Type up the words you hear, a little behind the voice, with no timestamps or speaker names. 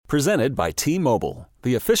Presented by T-Mobile,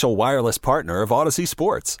 the official wireless partner of Odyssey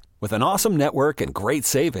Sports. With an awesome network and great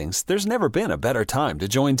savings, there's never been a better time to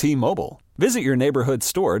join T-Mobile. Visit your neighborhood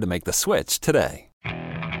store to make the switch today.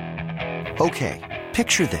 Okay,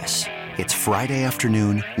 picture this. It's Friday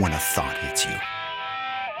afternoon when a thought hits you.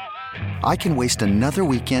 I can waste another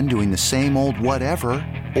weekend doing the same old whatever,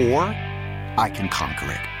 or I can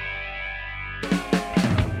conquer it.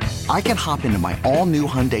 I can hop into my all-new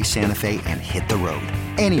Hyundai Santa Fe and hit the road.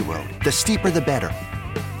 Any road. The steeper, the better.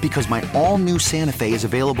 Because my all-new Santa Fe is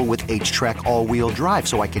available with H-Track all-wheel drive,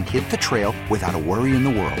 so I can hit the trail without a worry in the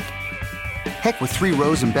world. Heck, with 3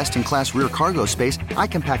 rows and best-in-class rear cargo space, I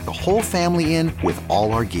can pack the whole family in with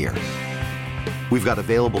all our gear. We've got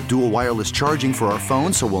available dual wireless charging for our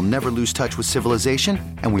phones, so we'll never lose touch with civilization,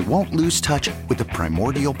 and we won't lose touch with the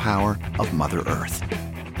primordial power of Mother Earth.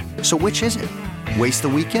 So which is it? Waste the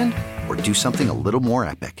weekend or do something a little more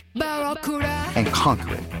epic? And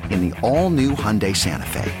conquer it in the all-new Hyundai Santa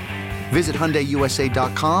Fe. Visit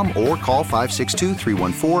HyundaiUSA.com or call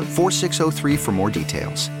 562-314-4603 for more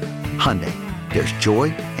details. Hyundai, there's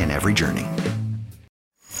joy in every journey.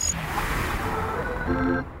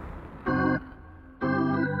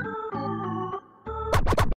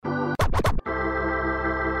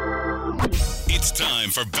 It's time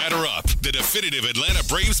for Batter Up, the definitive Atlanta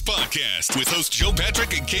Braves podcast with hosts Joe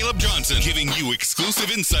Patrick and Caleb Johnson, giving you exclusive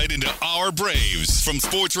insight into our Braves from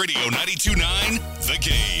Sports Radio 92.9 The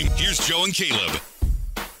Game. Here's Joe and Caleb.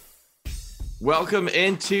 Welcome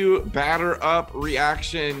into Batter Up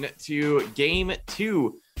reaction to Game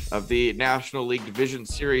 2 of the National League Division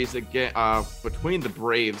Series again, between the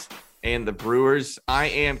Braves and the Brewers. I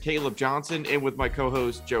am Caleb Johnson, and with my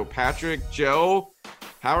co-host Joe Patrick. Joe,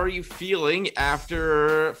 how are you feeling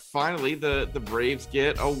after finally the Braves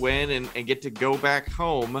get a win and get to go back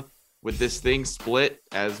home with this thing split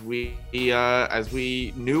as we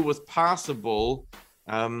knew was possible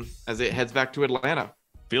as it heads back to Atlanta?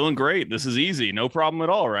 Feeling great. This is easy. No problem at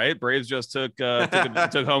all, right? Braves just took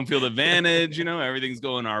home field advantage. You know, everything's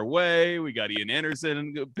going our way. We got Ian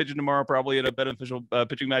Anderson pitching tomorrow, probably at a beneficial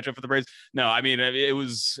pitching matchup for the Braves. No, I mean, it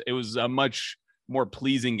was a much more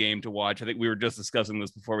pleasing game to watch. I think we were just discussing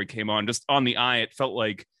this before we came on. Just on the eye, it felt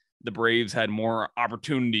like the Braves had more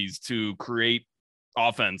opportunities to create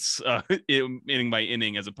offense inning by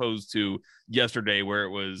inning, as opposed to yesterday where it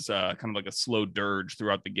was kind of like a slow dirge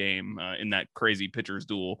throughout the game in that crazy pitcher's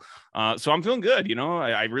duel. So I'm feeling good. You know,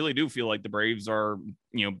 I really do feel like the Braves are,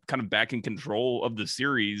 you know, kind of back in control of the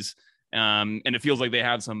series. And it feels like they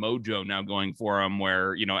have some mojo now going for them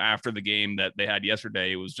where, you know, after the game that they had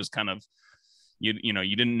yesterday, it was just kind of, you know,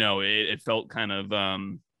 you didn't know. It felt kind of, I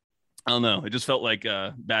don't know. It just felt like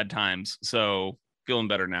bad times. So feeling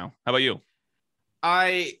better now. How about you?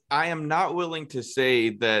 I am not willing to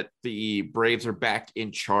say that the Braves are back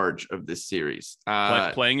in charge of this series.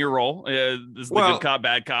 Playing your role. This is the good cop,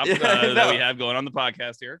 bad cop that we have going on the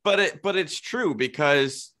podcast here. But it's true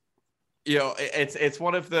because, you know, it's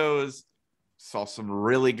one of those. Saw some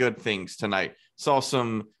really good things tonight. Saw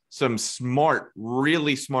some smart,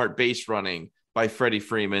 really smart base running by Freddie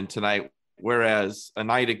Freeman tonight, whereas a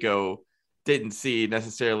night ago didn't see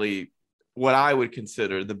necessarily what I would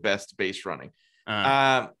consider the best base running.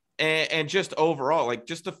 And just overall, like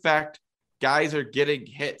just the fact guys are getting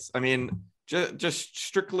hits. I mean, just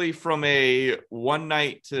strictly from a one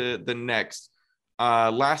night to the next.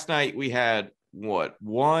 Last night we had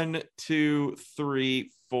 1, 2,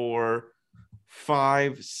 3, 4,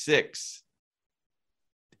 5, 6.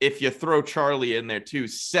 If you throw Charlie in there too,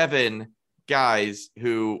 7 guys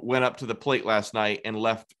who went up to the plate last night and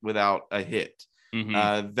left without a hit.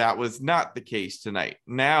 Mm-hmm. That was not the case tonight.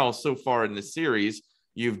 Now, so far in the series,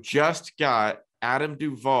 you've just got Adam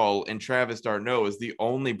Duvall and Travis d'Arnaud as the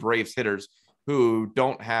only Braves hitters who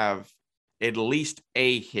don't have at least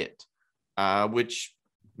a hit, which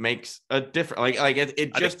makes a difference. Like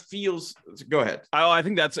it just feels. Go ahead. I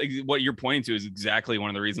think that's what you're pointing to is exactly one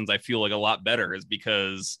of the reasons I feel like a lot better is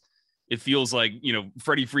because it feels like, you know,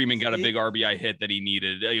 Freddie Freeman got a big RBI hit that he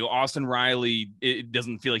needed. You know, Austin Riley, it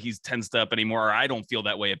doesn't feel like he's tensed up anymore. I don't feel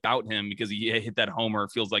that way about him because he hit that homer.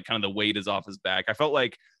 It feels like kind of the weight is off his back. I felt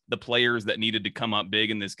like the players that needed to come up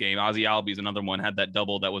big in this game, Ozzie Albies, another one, had that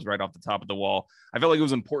double that was right off the top of the wall. I felt like it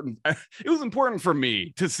was important. It was important for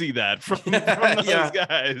me to see that from those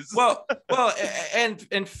guys. Well,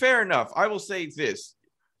 and fair enough. I will say this.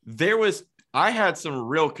 I had some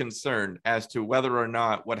real concern as to whether or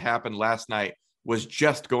not what happened last night was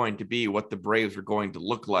just going to be what the Braves were going to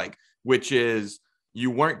look like, which is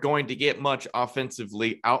you weren't going to get much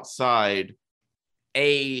offensively outside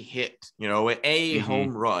a hit, you know, a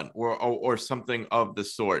home run or something of the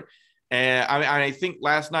sort. And I think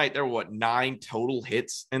last night there were 9 total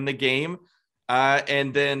hits in the game.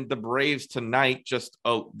 And then the Braves tonight just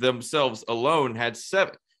themselves alone had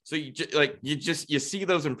 7. So you see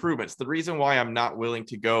those improvements. The reason why I'm not willing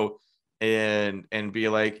to go and be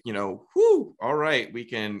like, whoo, all right, we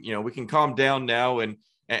can calm down now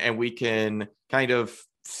and we can kind of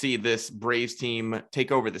see this Braves team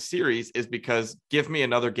take over the series is because give me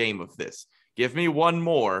another game of this. Give me one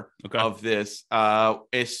more of this,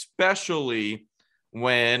 especially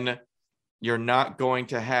when you're not going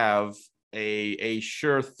to have a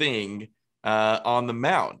sure thing on the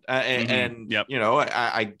mound.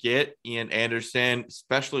 I get Ian Anderson,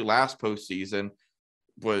 especially last postseason,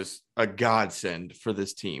 was a godsend for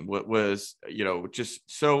this team. What was, just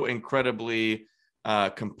so incredibly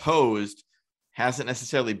composed. Hasn't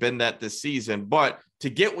necessarily been that this season, but to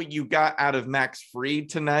get what you got out of Max Fried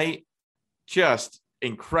tonight, just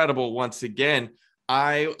incredible once again.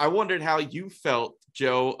 I wondered how you felt,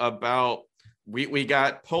 Joe, about we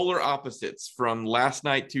got polar opposites from last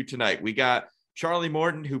night to tonight. We got Charlie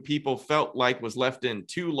Morton, who people felt like was left in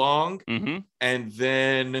too long. And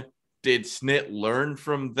then did Snit learn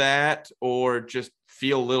from that or just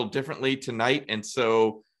feel a little differently tonight? And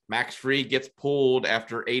so Max Fried gets pulled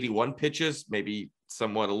after 81 pitches, maybe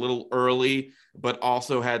somewhat a little early, but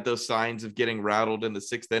also had those signs of getting rattled in the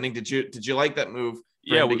 6th inning. Did you like that move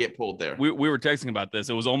for him to get pulled there? We were texting about this.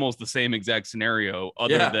 It was almost the same exact scenario,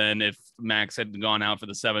 other than if Max had gone out for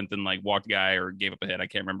the 7th and walked a guy or gave up a hit. I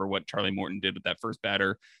can't remember what Charlie Morton did with that first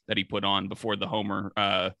batter that he put on before the homer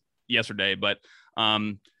yesterday, but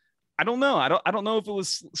I don't know. I don't know if it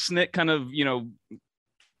was Snit kind of,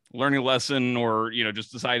 learning a lesson or,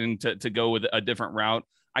 just deciding to go with a different route.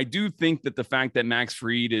 I do think that the fact that Max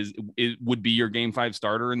Fried would be your game 5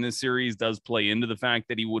 starter in this series does play into the fact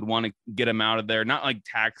that he would want to get him out of there, not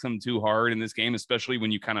tax him too hard in this game, especially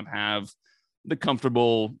when you kind of have the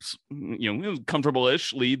comfortable-ish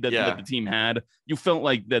lead that the team had. You felt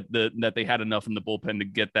like that they had enough in the bullpen to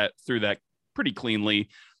get that through that pretty cleanly.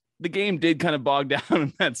 The game did kind of bog down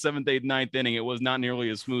in that 7th, 8th, 9th inning. It was not nearly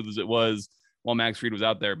as smooth as it was while Max Fried was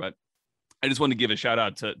out there, but I just want to give a shout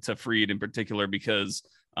out to Fried in particular because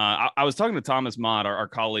I was talking to Thomas Mott, our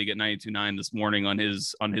colleague at 92.9 this morning on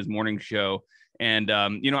his morning show. And, I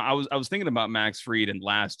was thinking about Max Fried and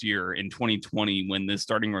last year in 2020 when this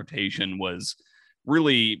starting rotation was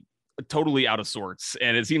really totally out of sorts.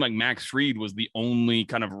 And it seemed like Max Fried was the only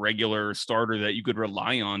kind of regular starter that you could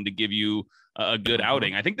rely on to give you a good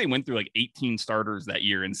outing. I think they went through 18 starters that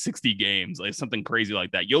year in 60 games, something crazy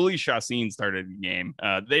like that. Yoeli Chacin started the game.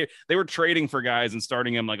 They were trading for guys and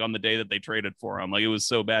starting him on the day that they traded for him. It was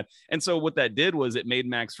so bad. And so what that did was it made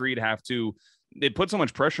Max Fried it put so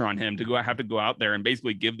much pressure on him to have to go out there and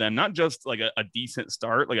basically give them not just a decent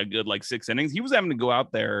start, a good 6 innings. He was having to go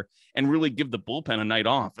out there and really give the bullpen a night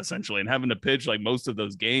off essentially and having to pitch most of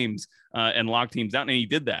those games and lock teams out. And he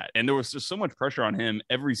did that. And there was just so much pressure on him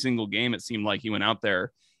every single game. It seemed like he went out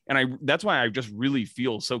there. And that's why I just really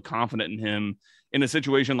feel so confident in him in a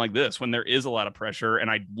situation like this, when there is a lot of pressure, and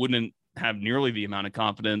I wouldn't have nearly the amount of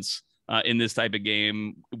confidence in this type of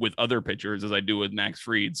game with other pitchers as I do with Max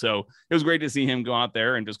Fried. So it was great to see him go out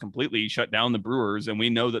there and just completely shut down the Brewers. And we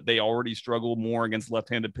know that they already struggle more against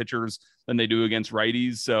left-handed pitchers than they do against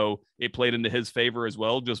righties. So it played into his favor as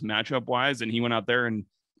well, just matchup wise. And he went out there and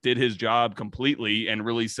did his job completely and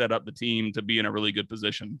really set up the team to be in a really good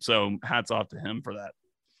position. So hats off to him for that.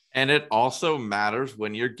 And it also matters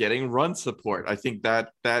when you're getting run support. I think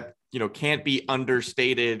that can't be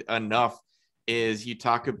understated enough. Is you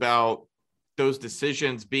talk about those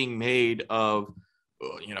decisions being made of,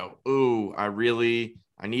 I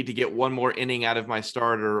need to get one more inning out of my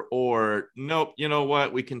starter, or nope, you know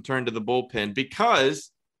what, we can turn to the bullpen,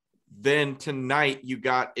 because then tonight you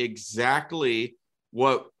got exactly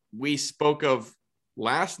what we spoke of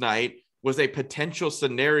last night was a potential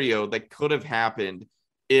scenario that could have happened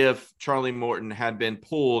if Charlie Morton had been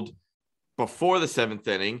pulled before the 7th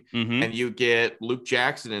inning, and you get Luke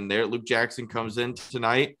Jackson in there. Luke Jackson comes in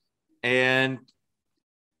tonight, and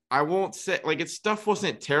I won't say its stuff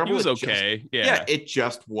wasn't terrible. It was okay. It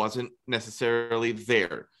just wasn't necessarily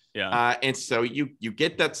there. Yeah. And so you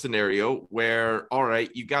get that scenario where, all right,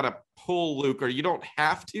 you got to pull Luke, or you don't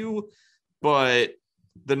have to, but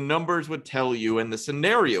the numbers would tell you, and the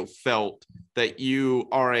scenario felt that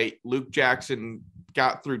Luke Jackson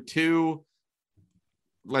got through 2.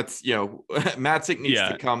 Matzek needs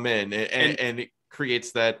to come in and it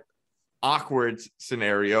creates that awkward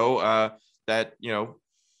scenario that,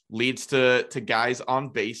 leads to guys on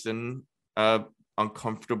base in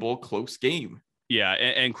uncomfortable, close game. Yeah,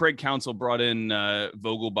 and Craig Counsell brought in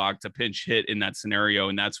Vogelbach to pinch hit in that scenario,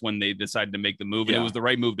 and that's when they decided to make the move. And it was the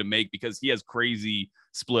right move to make because he has crazy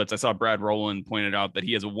splits. I saw Brad Rowland pointed out that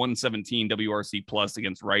he has a 117 WRC plus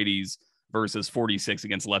against righties versus 46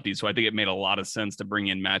 against lefties. So I think it made a lot of sense to bring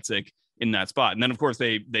in Matzek in that spot. And then of course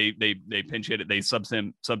they pinch hit it, they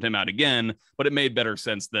subbed him out again, but it made better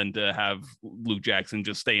sense than to have Luke Jackson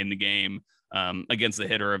just stay in the game against the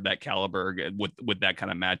hitter of that caliber with that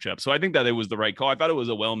kind of matchup. So I think that it was the right call. I thought it was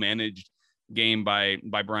a well-managed game by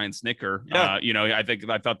Brian Snitker. Yeah.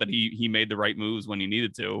 I thought that he made the right moves when he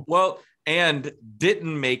needed to. Well, and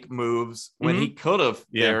didn't make moves when he could have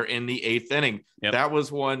there in the 8th inning. Yep. That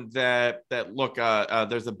was one that look,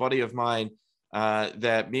 there's a buddy of mine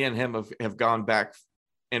that me and him have gone back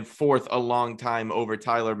and forth a long time over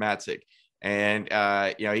Tyler Matzek. And,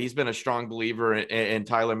 he's been a strong believer in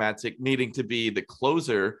Tyler Matzek needing to be the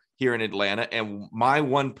closer here in Atlanta. And my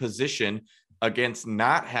one position against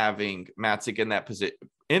not having Matzek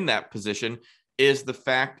in that position is the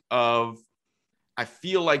fact of, I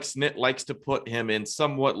feel like Snit likes to put him in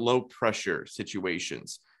somewhat low pressure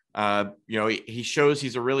situations. He shows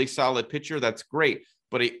he's a really solid pitcher. That's great.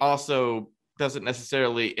 But he also doesn't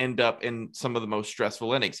necessarily end up in some of the most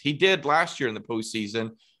stressful innings. He did last year in the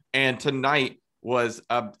postseason. And tonight was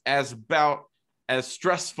about as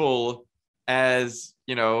stressful as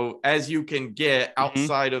you can get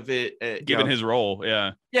outside of it. Given his role.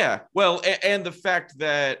 Yeah. Yeah. Well, and the fact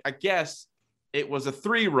that I guess it was a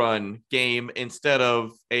 3-run game instead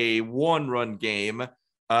of a 1-run game.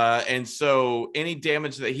 And so any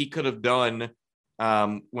damage that he could have done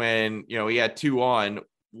when, he had 2 on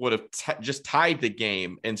would have just tied the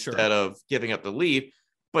game instead of giving up the lead.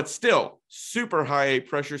 But still, super high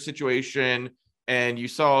pressure situation. And you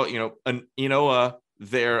saw, an Enoa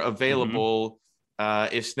there available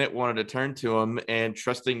if Snit wanted to turn to him, and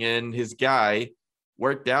trusting in his guy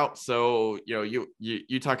worked out. So,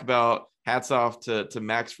 you talk about hats off to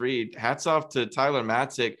Max Fried, hats off to Tyler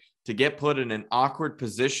Matzek to get put in an awkward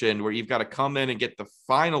position where you've got to come in and get the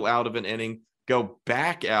final out of an inning, go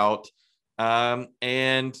back out.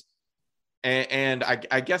 And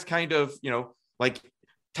I guess kind of, like,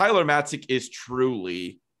 Tyler Matzek is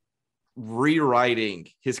truly rewriting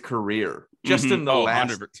his career just in the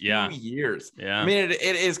last 2 years. Yeah. I mean, it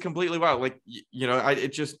is completely wild. Like,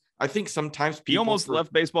 I think sometimes people he almost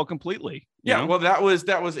left baseball completely. Yeah. Well, that was,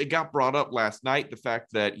 it got brought up last night. The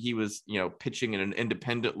fact that he was, pitching in an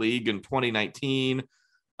independent league in 2019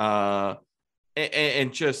 and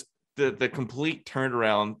just the complete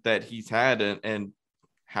turnaround that he's had and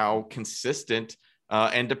how consistent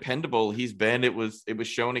and dependable he's been. It was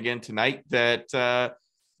shown again tonight that,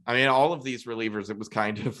 all of these relievers, it was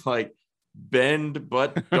kind of like bend,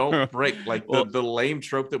 but don't break. Like the lame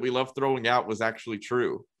trope that we love throwing out was actually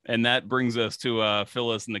true. And that brings us to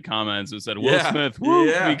Phyllis in the comments who said, Will Smith, woo,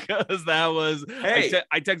 because that was,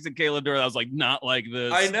 I texted Caleb Durr. I was like, not like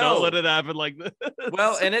this. I know. Don't let it happen like this.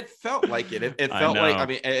 Well, and it felt like it. It felt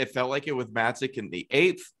like, it felt like it with Matzek in the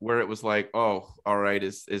 8th, where it was like, oh, all right,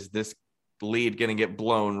 is this lead going to get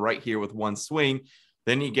blown right here with one swing?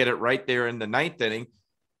 Then you get it right there in the 9th inning.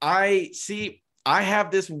 I have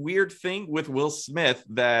this weird thing with Will Smith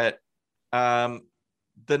that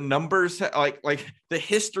the numbers, like the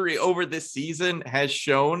history over this season has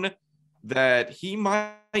shown that he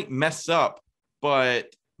might mess up, but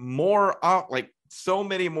so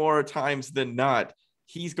many more times than not,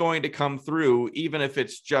 he's going to come through, even if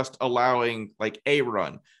it's just allowing like a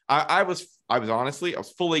run. I was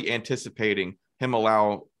fully anticipating him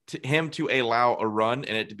to allow a run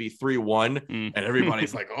and it to be 3-1, and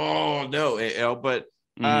everybody's like, oh no, but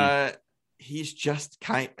he's just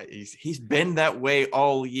he's been that way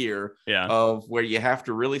all year, of where you have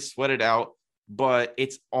to really sweat it out, but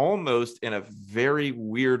it's almost in a very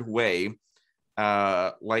weird way,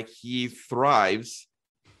 like he thrives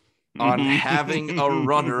on having a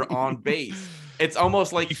runner on base. It's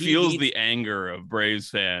almost like he feels the anger of Braves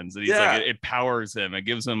fans, and he's like, it powers him. It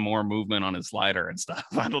gives him more movement on his slider and stuff.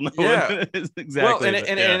 I don't know what it is exactly. Well,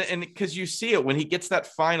 and because you see it when he gets that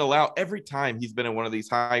final out, every time he's been in one of these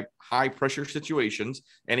high pressure situations,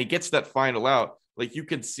 and he gets that final out, like you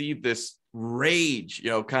can see this rage,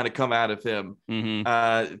 kind of come out of him.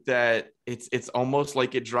 That it's almost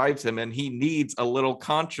like it drives him, and he needs a little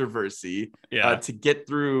controversy to get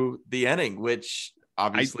through the inning, which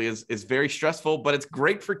obviously is very stressful, but it's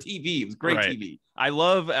great for TV. It was great TV. I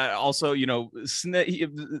love also, Dave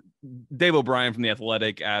O'Brien from The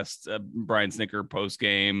Athletic asked Brian Snitker post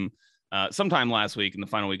game sometime last week in the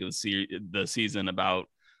final week of the season about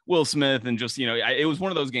Will Smith, and just, it was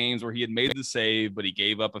one of those games where he had made the save, but he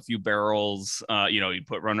gave up a few barrels. He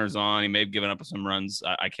put runners on. He may have given up some runs.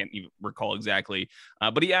 I can't even recall exactly.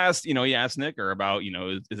 But he asked Snitker about,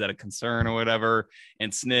 is that a concern or whatever?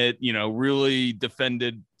 And Snit, really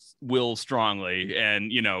defended Will strongly,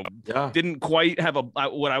 and didn't quite have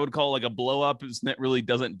what I would call like a blow up. Snit really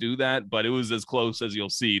doesn't do that, but it was as close as you'll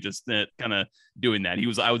see to Snit kind of doing that.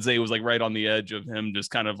 I would say it was like right on the edge of him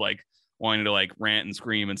just kind of like wanting to like rant and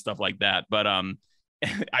scream and stuff like that. But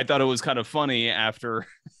I thought it was kind of funny after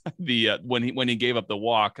the when he gave up the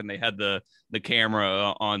walk, and they had the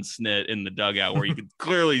camera on Snit in the dugout where you could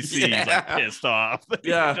clearly see he's like pissed off.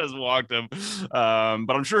 Yeah, he just walked him.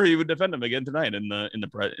 But I'm sure he would defend him again tonight in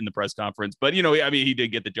the press conference. But he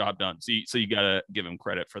did get the job done. So you gotta give him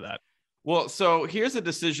credit for that. Well, so here's a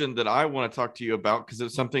decision that I want to talk to you about, because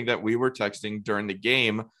it's something that we were texting during the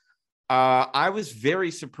game. I was very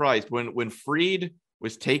surprised when Fried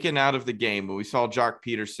was taken out of the game, when we saw Jock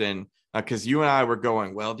Peterson, because you and I were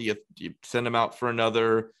going, well, do you send him out for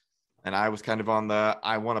another? And I was kind of on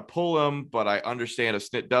I want to pull him, but I understand if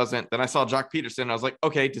Snit doesn't. Then I saw Jock Peterson. And I was like,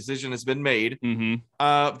 okay, decision has been made.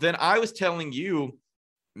 Mm-hmm. Then I was telling you,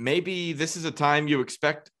 maybe this is a time you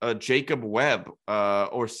expect a Jacob Webb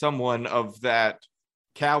or someone of that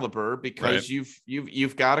caliber, because right.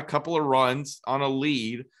 you've got a couple of runs on a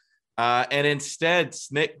lead. And instead,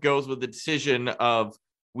 Snit goes with the decision of,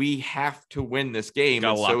 we have to win this game.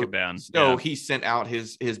 Gotta lock it down. So he sent out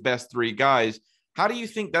his best three guys. How do you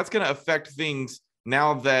think that's going to affect things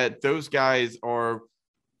now that those guys are,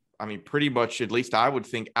 pretty much, at least I would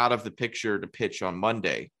think, out of the picture to pitch on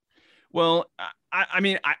Monday? Well,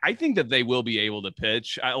 I think that they will be able to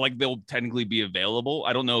pitch. They'll technically be available.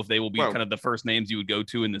 I don't know if they will be kind of the first names you would go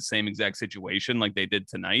to in the same exact situation like they did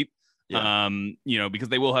tonight. Yeah. Because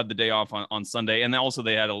they will have the day off on Sunday, and also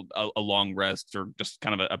they had a long rest, or just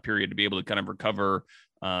kind of a period to be able to kind of recover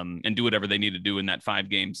and do whatever they need to do in that 5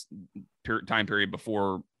 games time period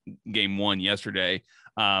before game 1 yesterday.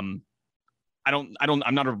 I'm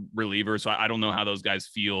not a reliever, so I don't know how those guys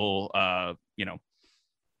feel,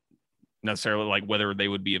 necessarily like whether they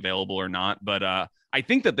would be available or not, but I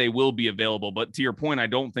think that they will be available. But to your point, I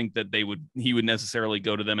don't think that he would necessarily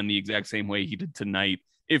go to them in the exact same way he did tonight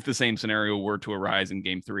if the same scenario were to arise in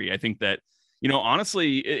game 3. I think that,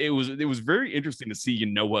 honestly, it was very interesting to see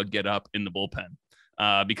Noah get up in the bullpen,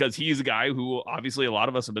 because he's a guy who obviously a lot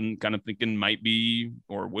of us have been kind of thinking might be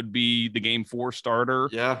or would be the game 4 starter.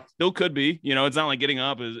 Yeah, still could be. It's not like getting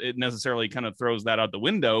up it necessarily kind of throws that out the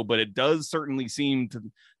window, but it does certainly seem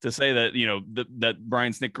to say that that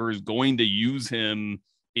Brian Snitker is going to use him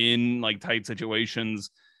in like tight situations,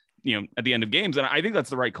 at the end of games. And I think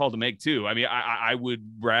that's the right call to make too. I would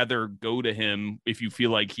rather go to him if you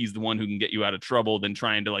feel like he's the one who can get you out of trouble than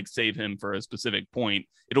trying to like save him for a specific point.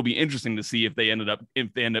 It'll be interesting to see if they end up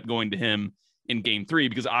going to him in game 3,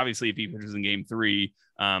 because obviously if he pitches in game 3,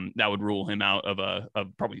 that would rule him out of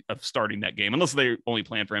starting that game, unless they only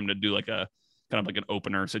plan for him to do like a kind of like an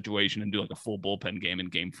opener situation and do like a full bullpen game in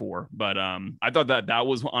game 4. But I thought that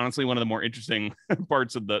was honestly one of the more interesting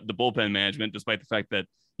parts of the bullpen management, despite the fact that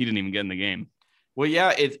he didn't even get in the game. Well,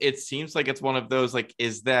 yeah, it seems like it's one of those, like,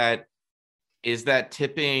 is that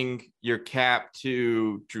tipping your cap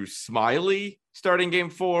to Drew Smyly starting game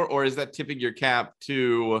 4, or is that tipping your cap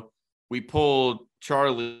to, we pulled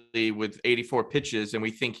Charlie with 84 pitches and we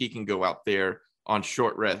think he can go out there on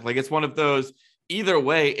short rest? Like, it's one of those. Either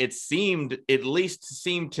way, it at least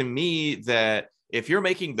seemed to me that if you're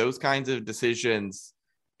making those kinds of decisions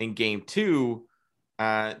in game 2,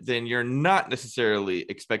 then you're not necessarily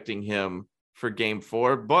expecting him for game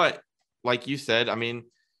 4. But like you said,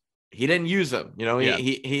 he didn't use him. He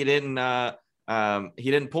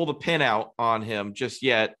didn't pull the pin out on him just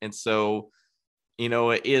yet, and so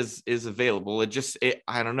it is available.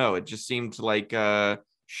 I don't know. It just seemed like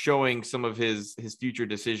showing some of his future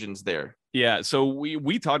decisions there. Yeah, so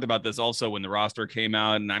we talked about this also when the roster came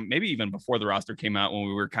out, and maybe even before the roster came out, when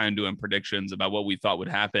we were kind of doing predictions about what we thought would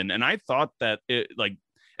happen. And I thought that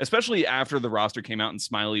especially after the roster came out and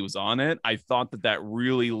Smyly was on it, I thought that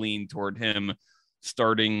really leaned toward him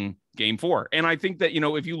starting game 4. And I think that,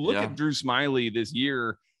 if you look at Drew Smyly this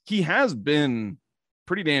year, he has been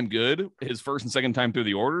pretty damn good his first and second time through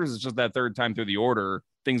the orders. It's just that third time through the order,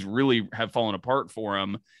 things really have fallen apart for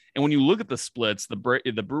him. And when you look at the splits, the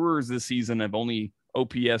Brewers this season have only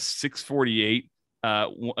OPS 648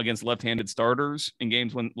 against left-handed starters in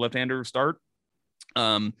games when left-handers start.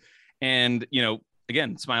 And,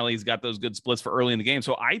 again, Smyly's got those good splits for early in the game.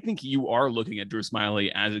 So I think you are looking at Drew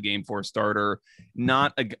Smyly as a game 4 starter,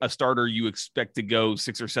 not a starter you expect to go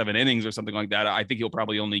 6 or 7 innings or something like that. I think he'll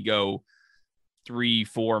probably only go 3,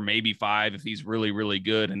 4, maybe 5 if he's really, really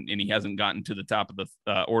good and he hasn't gotten to the top of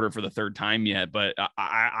the order for the third time yet. But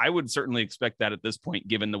I would certainly expect that at this point,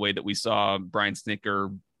 given the way that we saw Brian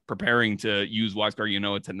Snitker preparing to use Huáscar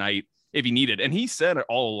Ynoa tonight if he needed. And he said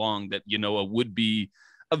all along that Ynoa would be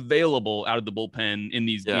available out of the bullpen in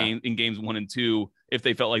these games 1 and 2 if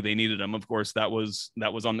they felt like they needed him. Of course, that was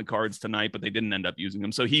on the cards tonight, but they didn't end up using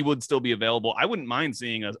him. So he would still be available. I wouldn't mind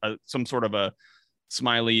seeing some sort of a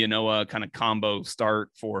Smiley Ynoa kind of combo start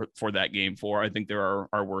for that game 4. I think there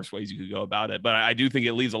are worse ways you could go about it, but I do think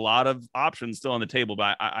it leaves a lot of options still on the table.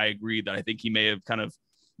 But I agree that I think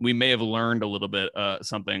we may have learned a little bit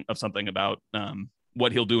something about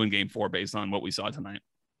what he'll do in game 4 based on what we saw tonight.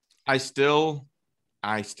 I still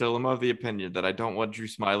am of the opinion that I don't want Drew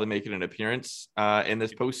Smiley making an appearance in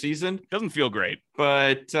this postseason. Doesn't feel great,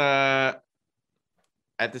 but at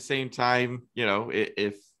the same time,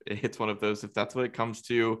 if it's one of those, if that's what it comes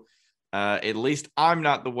to, at least I'm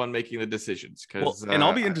not the one making the decisions. And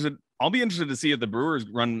I'll be interested to see if the Brewers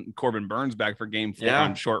run Corbin Burns back for game 4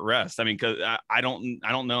 on short rest. I mean, because I don't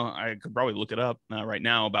know. I could probably look it up right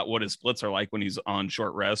now about what his splits are like when he's on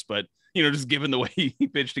short rest. But just given the way he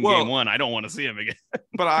pitched in game 1, I don't want to see him again.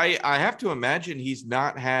 But I have to imagine he's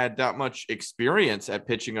not had that much experience at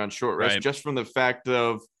pitching on short rest, just from the fact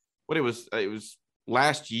of what it was. It was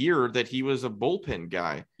last year that he was a bullpen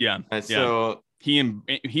guy. So he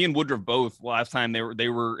and Woodruff both last time they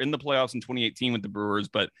were in the playoffs in 2018 with the Brewers,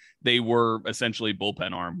 but they were essentially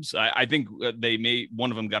bullpen arms. I think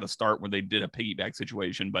one of them got a start where they did a piggyback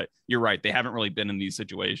situation, but you're right, they haven't really been in these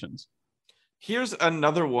situations. Here's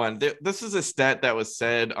another one. This is a stat that was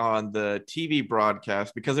said on the TV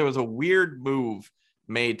broadcast because it was a weird move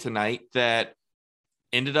made tonight that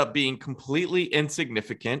ended up being completely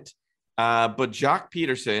insignificant. But Jock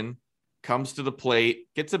Peterson comes to the plate,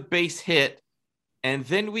 gets a base hit, and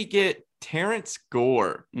then we get Terrence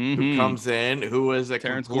Gore, who comes in, who was a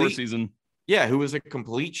Gore season. Yeah, who was a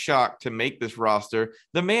complete shock to make this roster.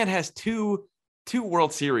 The man has two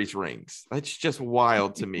World Series rings. That's just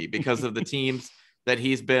wild to me because of the teams that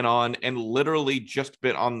he's been on, and literally just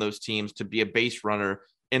been on those teams to be a base runner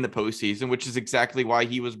in the postseason, which is exactly why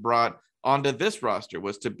he was brought onto this roster,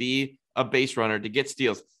 was to be a base runner, to get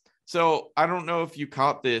steals. So I don't know if you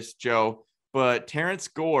caught this, Joe, but Terrence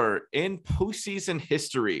Gore in postseason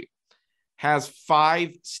history has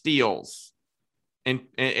 5 steals in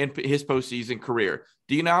his postseason career.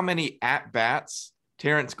 Do you know how many at-bats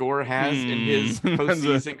Terrence Gore has in his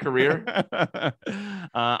postseason career?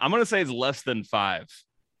 I'm going to say it's less than 5.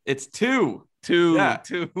 It's 2. 2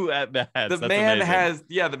 at bats. The man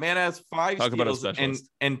has 5 steals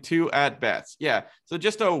and 2 at bats. Yeah. So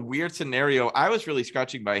just a weird scenario. I was really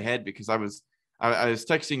scratching my head because I was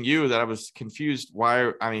texting you that I was confused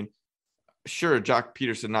why. I mean, sure, Jock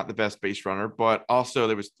Peterson not the best base runner, but also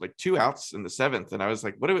there was like 2 outs in the 7th, and I was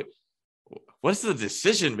like, what's the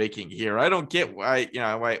decision making here? I don't get why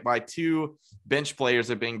 2 bench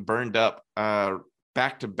players are being burned up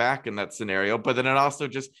back to back in that scenario. But then it also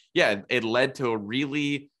it led to a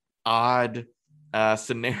really odd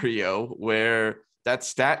scenario where that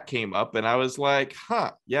stat came up, and I was like,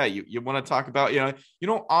 you want to talk about, you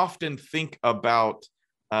don't often think about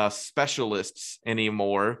specialists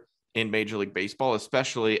anymore in Major League Baseball,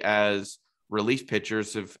 especially as relief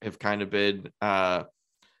pitchers have kind of been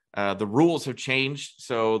the rules have changed,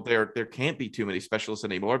 so there can't be too many specialists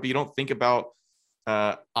anymore. But you don't think about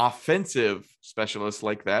offensive specialists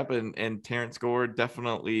like that, and Terrence Gore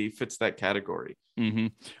definitely fits that category.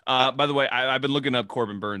 By the way, I've been looking up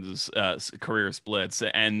Corbin Burns' career splits,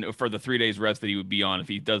 and for the 3 days rest that he would be on if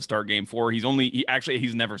he does start game 4,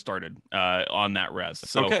 he's never started on that rest.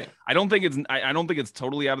 So I don't think it's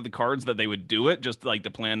totally out of the cards that they would do it, just like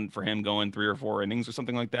the plan for him going 3 or 4 innings or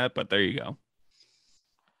something like that. But there you go.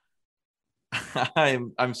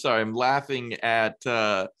 I'm sorry. I'm laughing at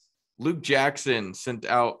Luke Jackson sent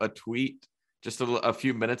out a tweet just a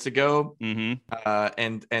few minutes ago,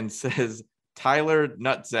 and says Tyler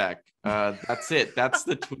Nutzak. That's it. That's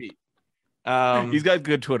the tweet. He's got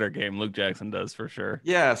good Twitter game. Luke Jackson does for sure.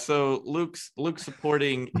 Yeah. So Luke's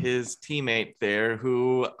supporting his teammate there,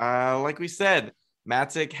 who, like we said,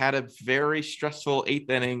 Matzek had a very stressful 8th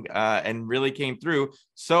inning and really came through.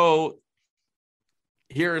 So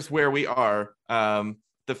here's where we are.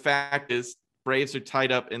 The fact is, Braves are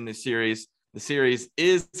tied up in the series. The series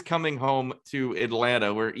is coming home to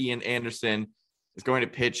Atlanta, where Ian Anderson is going to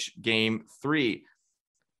pitch game 3.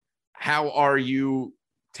 How are you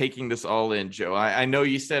taking this all in, Joe? I know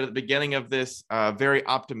you said at the beginning of this, very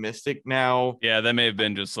optimistic now. Yeah, that may have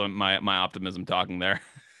been just my optimism talking there.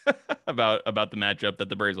 about the matchup that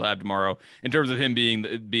the Braves will have tomorrow in terms of him being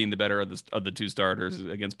the better of the two starters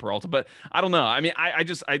against Peralta. But I don't know. I mean,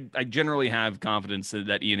 I generally have confidence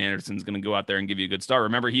that Ian Anderson's going to go out there and give you a good start.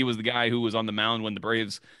 Remember, he was the guy who was on the mound when the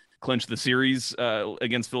Braves clinched the series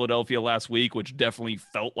against Philadelphia last week, which definitely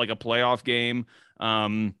felt like a playoff game.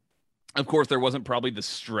 Of course, there wasn't probably the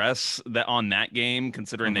stress that on that game,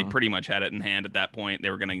 considering they pretty much had it in hand at that point. They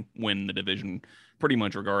were going to win the division pretty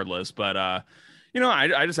much regardless. But, I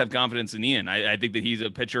just have confidence in Ian. I think that he's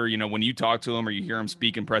a pitcher, when you talk to him or you hear him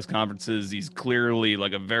speak in press conferences, he's clearly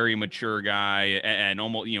like a very mature guy and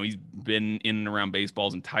almost, he's been in and around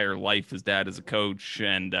baseball's entire life. His dad is a coach.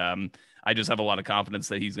 And, I just have a lot of confidence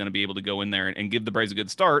that he's going to be able to go in there and give the Braves a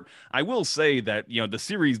good start. I will say that, the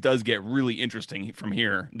series does get really interesting from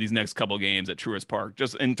here, these next couple games at Truist Park,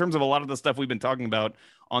 just in terms of a lot of the stuff we've been talking about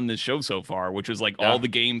on this show so far, which is like all the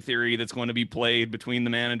game theory that's going to be played between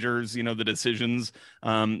the managers, the decisions,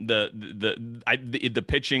 the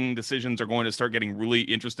pitching decisions are going to start getting really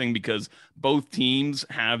interesting because both teams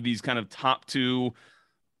have these kind of top two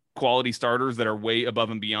quality starters that are way above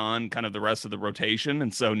and beyond kind of the rest of the rotation.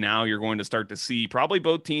 And so now you're going to start to see probably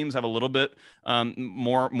both teams have a little bit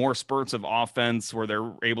more spurts of offense where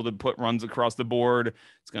they're able to put runs across the board.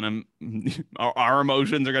 It's going to, our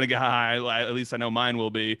emotions are going to get high. At least I know mine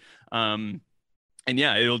will be. And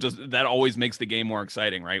yeah, that always makes the game more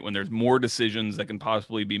exciting, right? When there's more decisions that can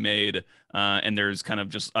possibly be made, and there's kind of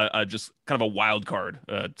just kind of a wild card,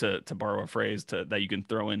 to borrow a phrase that you can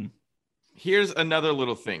throw in. Here's another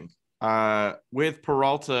little thing. With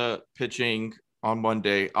Peralta pitching on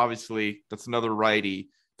Monday, obviously that's another righty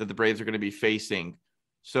that the Braves are going to be facing.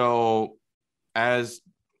 So as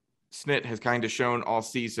Snit has kind of shown all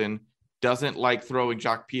season, doesn't like throwing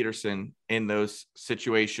Joc Pederson in those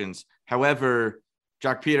situations. However,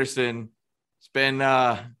 Joc Pederson has been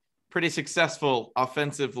pretty successful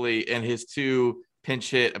offensively in his 2 pinch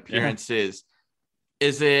hit appearances.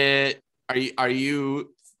 Yeah. Are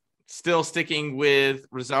you still sticking with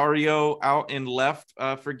Rosario out in left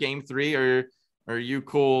for game 3, or are you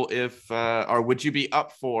cool or would you be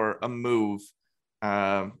up for a move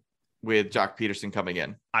with Joc Pederson coming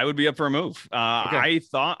in? I would be up for a move. Okay. I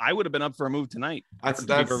thought I would have been up for a move tonight. To be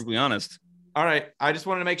perfectly honest. All right. I just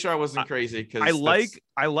wanted to make sure I wasn't crazy because I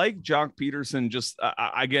like Joc Pederson. Just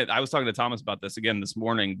I was talking to Thomas about this again this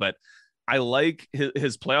morning, but I like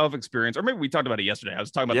his playoff experience, or maybe we talked about it yesterday. I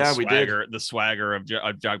was talking about the swagger of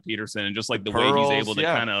Joc Pederson and just like the way he's able to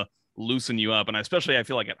kind of loosen you up. And especially I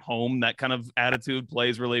feel like at home, that kind of attitude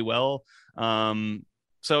plays really well.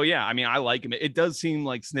 So yeah, I mean, I like him. It does seem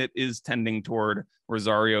like Snit is tending toward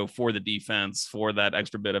Rosario for the defense, for that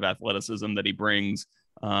extra bit of athleticism that he brings.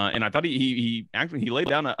 And I thought he actually laid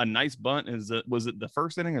down a nice bunt. Was it the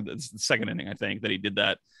first inning or the second inning? I think that he did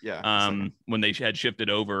that. Yeah. When they had shifted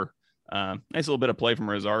over. Nice little bit of play from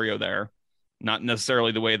Rosario there. Not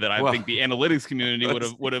necessarily the way that I think the analytics community would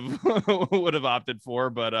have opted for,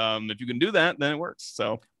 but if you can do that, then it works.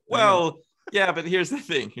 So yeah, but here's the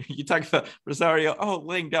thing: you talk about Rosario,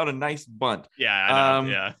 laying down a nice bunt. Yeah, I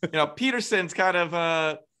know. Yeah, Peterson's kind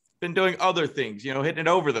of been doing other things, hitting it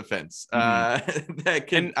over the fence.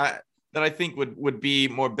 That I think would be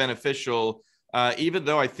more beneficial. Even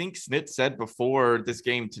though I think Snit said before this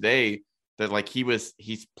game today that like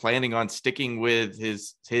he's planning on sticking with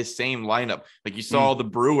his same lineup. Like you saw the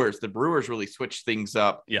Brewers really switched things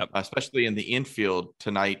up, especially in the infield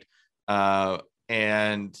tonight.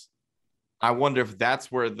 And I wonder if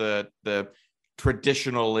that's where the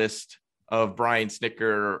traditionalist of Brian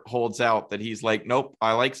Snitker holds out, that he's like, nope,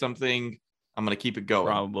 I like something, I'm going to keep it going.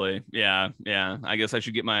 Probably. Yeah. I guess I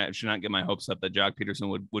should not get my hopes up that Joc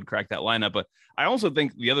Pederson would crack that lineup. But I also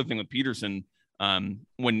think the other thing with Pederson,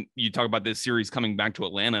 when you talk about this series coming back to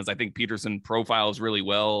Atlanta, is I think Pederson profiles really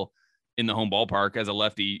well in the home ballpark as a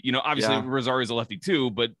lefty. Obviously Rosario's a lefty too,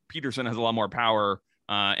 but Pederson has a lot more power,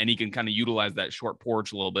 and he can kind of utilize that short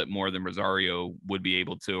porch a little bit more than Rosario would be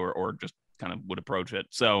able to, or just kind of would approach it.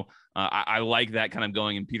 So I like that kind of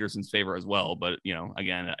going in Pederson's favor as well. But,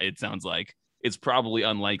 again, it sounds like it's probably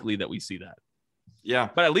unlikely that we see that. Yeah.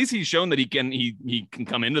 But at least he's shown that he can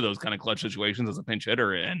come into those kind of clutch situations as a pinch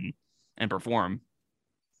hitter and perform.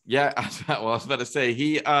 Yeah. Well, I was about to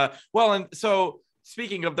say and so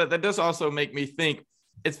speaking of that does also make me think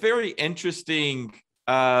it's very interesting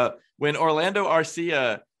when Orlando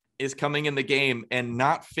Arcia is coming in the game and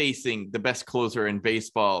not facing the best closer in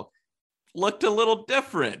baseball, looked a little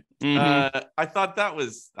different. I thought that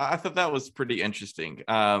was pretty interesting.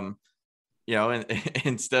 And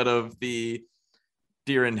instead of the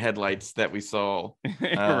deer in headlights that we saw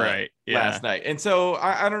last night. And so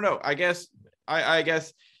I don't know. I guess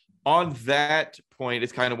on that point,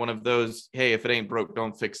 it's kind of one of those, hey, if it ain't broke,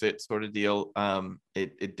 don't fix it sort of deal.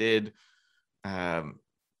 It did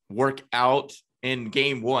work out in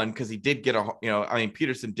game one because he did get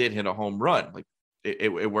Peterson did hit a home run. Like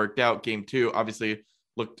it worked out. Game two obviously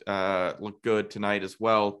looked good tonight as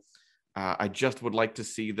well. I just would like to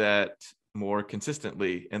see that more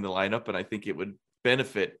consistently in the lineup, and I think it would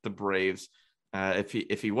benefit the Braves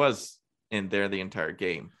if he was in there the entire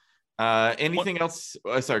game. Anything else?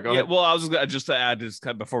 Sorry, go ahead. Well, I was just to add, just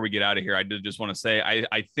kind of before we get out of here, I did just want to say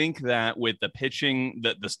I think that with the pitching,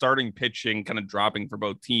 the starting pitching kind of dropping for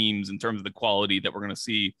both teams in terms of the quality that we're going to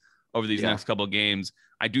see over these next couple of games,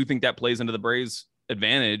 I do think that plays into the Braves'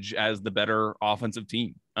 advantage as the better offensive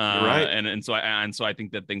team. Right. And so I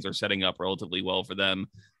think that things are setting up relatively well for them.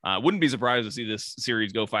 Wouldn't be surprised to see this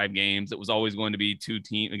series go 5 games. It was always going to be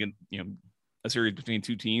a series between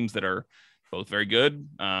two teams that are both very good,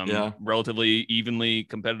 relatively evenly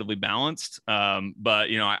competitively balanced. But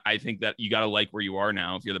I think that you got to like where you are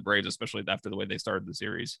now if you're the Braves, especially after the way they started the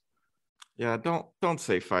series. Yeah, don't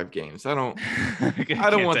say 5 games. I don't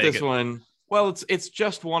want this one. Well, it's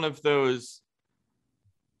just one of those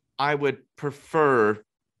I would prefer,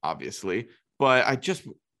 obviously, but I just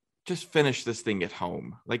finish this thing at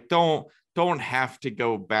home. Like don't have to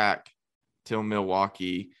go back to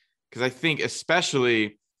Milwaukee, because I think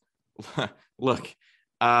especially look,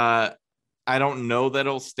 I don't know that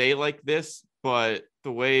it'll stay like this, but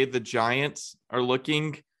the way the Giants are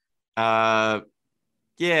looking, that's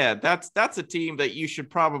a team that you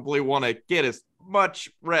should probably want to get as much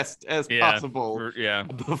rest as possible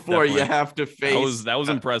before definitely. You have to face. That was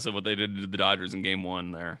impressive what they did to the Dodgers in game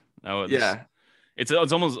 1 there. That was, It's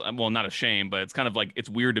almost, well, not a shame, but it's kind of like, it's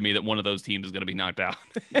weird to me that one of those teams is going to be knocked out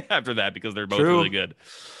after that because they're both really good.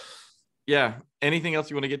 Yeah. Anything else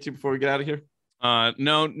you want to get to before we get out of here?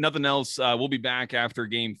 No, nothing else. We'll be back after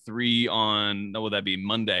game 3 on, what would that be?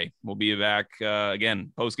 Monday. We'll be back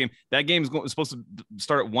again post game. That game is supposed to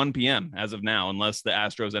start at 1 p.m. as of now, unless the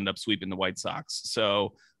Astros end up sweeping the White Sox.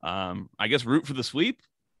 So I guess root for the sweep.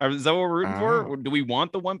 Is that what we're rooting for? Or do we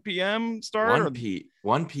want the 1 p.m. start?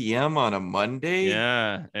 1 p.m. on a Monday?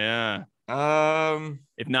 Yeah.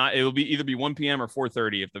 If not, it will either be 1 p.m. or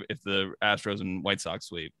 4:30 if the Astros and White Sox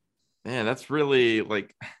sweep. Man, that's really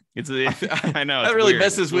like I know that really weird.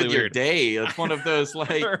 messes with your day. It's one of those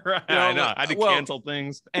like right, I know. I had to cancel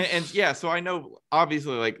things. And so I know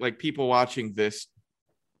obviously like people watching this,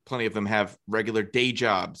 plenty of them have regular day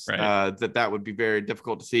jobs. Right. That would be very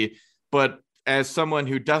difficult to see. But as someone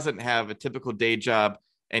who doesn't have a typical day job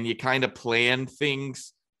and you kind of plan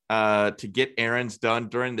things to get errands done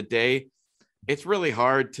during the day, it's really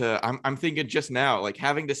hard to, I'm thinking just now, like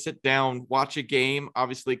having to sit down, watch a game,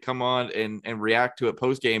 obviously come on and react to it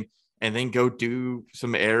post game, and then go do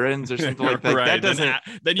some errands or something like that. Right. That doesn't,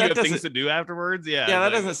 then you have things to do afterwards. Yeah. That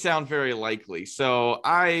doesn't sound very likely. So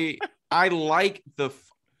I like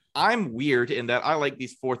I'm weird in that I like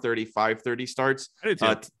these 4:30, 5:30 starts. I do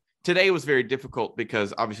too. Today was very difficult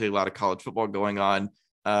because obviously a lot of college football going on.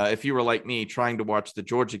 If you were like me trying to watch the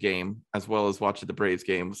Georgia game as well as watching the Braves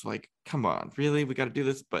game, was like, come on, really? We got to do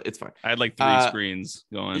this, but it's fine. I had like 3 screens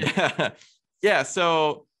going. Yeah.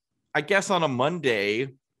 So I guess on a Monday,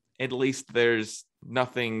 at least there's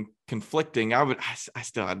nothing conflicting. I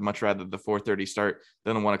still had much rather the 4:30 start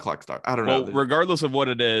than a 1 o'clock start. I don't know. Regardless of what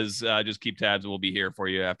it is, just keep tabs. We'll be here for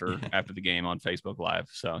you after the game on Facebook Live.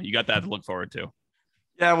 So you got that to look forward to.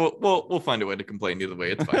 Yeah, we'll find a way to complain either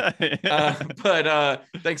way. It's fine. But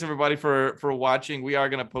thanks everybody for watching. We are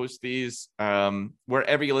going to post these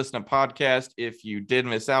wherever you listen to podcasts if you did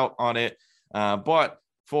miss out on it. But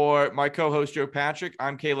for my co-host Joe Patrick,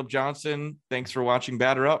 I'm Caleb Johnson. Thanks for watching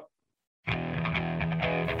Batter Up.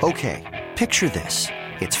 Okay, picture this.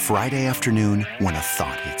 It's Friday afternoon when a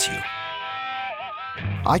thought hits you.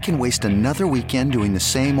 I can waste another weekend doing the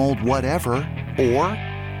same old whatever, or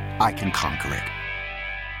I can conquer it.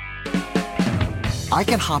 I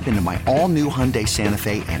can hop into my all-new Hyundai Santa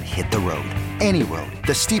Fe and hit the road. Any road.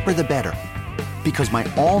 The steeper, the better. Because my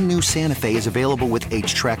all-new Santa Fe is available with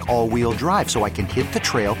H-Track all-wheel drive, so I can hit the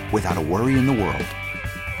trail without a worry in the world.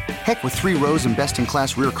 Heck, with 3 rows and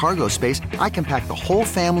best-in-class rear cargo space, I can pack the whole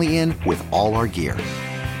family in with all our gear.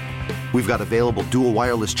 We've got available dual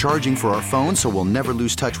wireless charging for our phones, so we'll never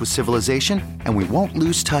lose touch with civilization, and we won't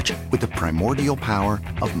lose touch with the primordial power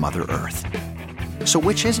of Mother Earth. So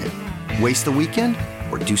which is it? Waste the weekend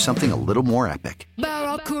or do something a little more epic?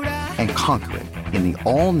 And conquer it in the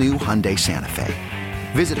all-new Hyundai Santa Fe.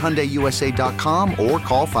 Visit HyundaiUSA.com or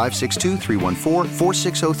call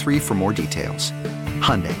 562-314-4603 for more details.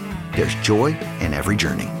 Hyundai, there's joy in every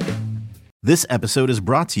journey. This episode is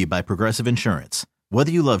brought to you by Progressive Insurance. Whether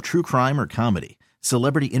you love true crime or comedy,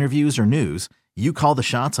 celebrity interviews or news, you call the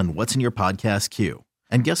shots on what's in your podcast queue.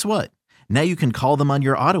 And guess what? Now you can call them on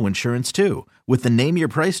your auto insurance too with the Name Your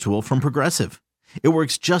Price tool from Progressive. It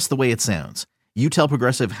works just the way it sounds. You tell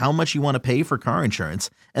Progressive how much you want to pay for car insurance,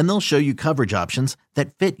 and they'll show you coverage options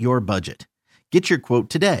that fit your budget. Get your quote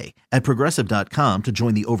today at Progressive.com to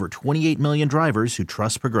join the over 28 million drivers who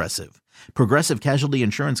trust Progressive. Progressive Casualty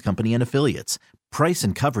Insurance Company and Affiliates. Price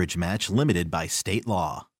and coverage match limited by state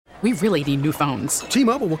law. We really need new phones.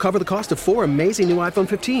 T-Mobile will cover the cost of 4 amazing new iPhone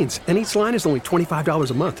 15s, and each line is only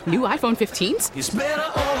 $25 a month. New iPhone 15s? It's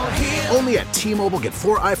better over here. Only at T-Mobile, get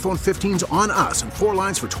 4 iPhone 15s on us and 4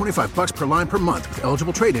 lines for $25 per line per month with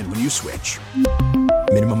eligible trade-in when you switch.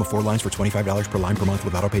 Minimum of 4 lines for $25 per line per month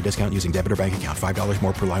with autopay discount using debit or bank account. $5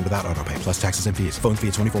 more per line without autopay, plus taxes and fees. Phone fee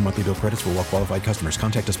at 24 monthly bill credits for well-qualified customers.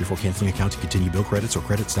 Contact us before canceling account to continue bill credits or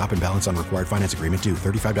credit stop and balance on required finance agreement due.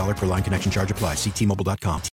 $35 per line connection charge applies. See T-Mobile.com.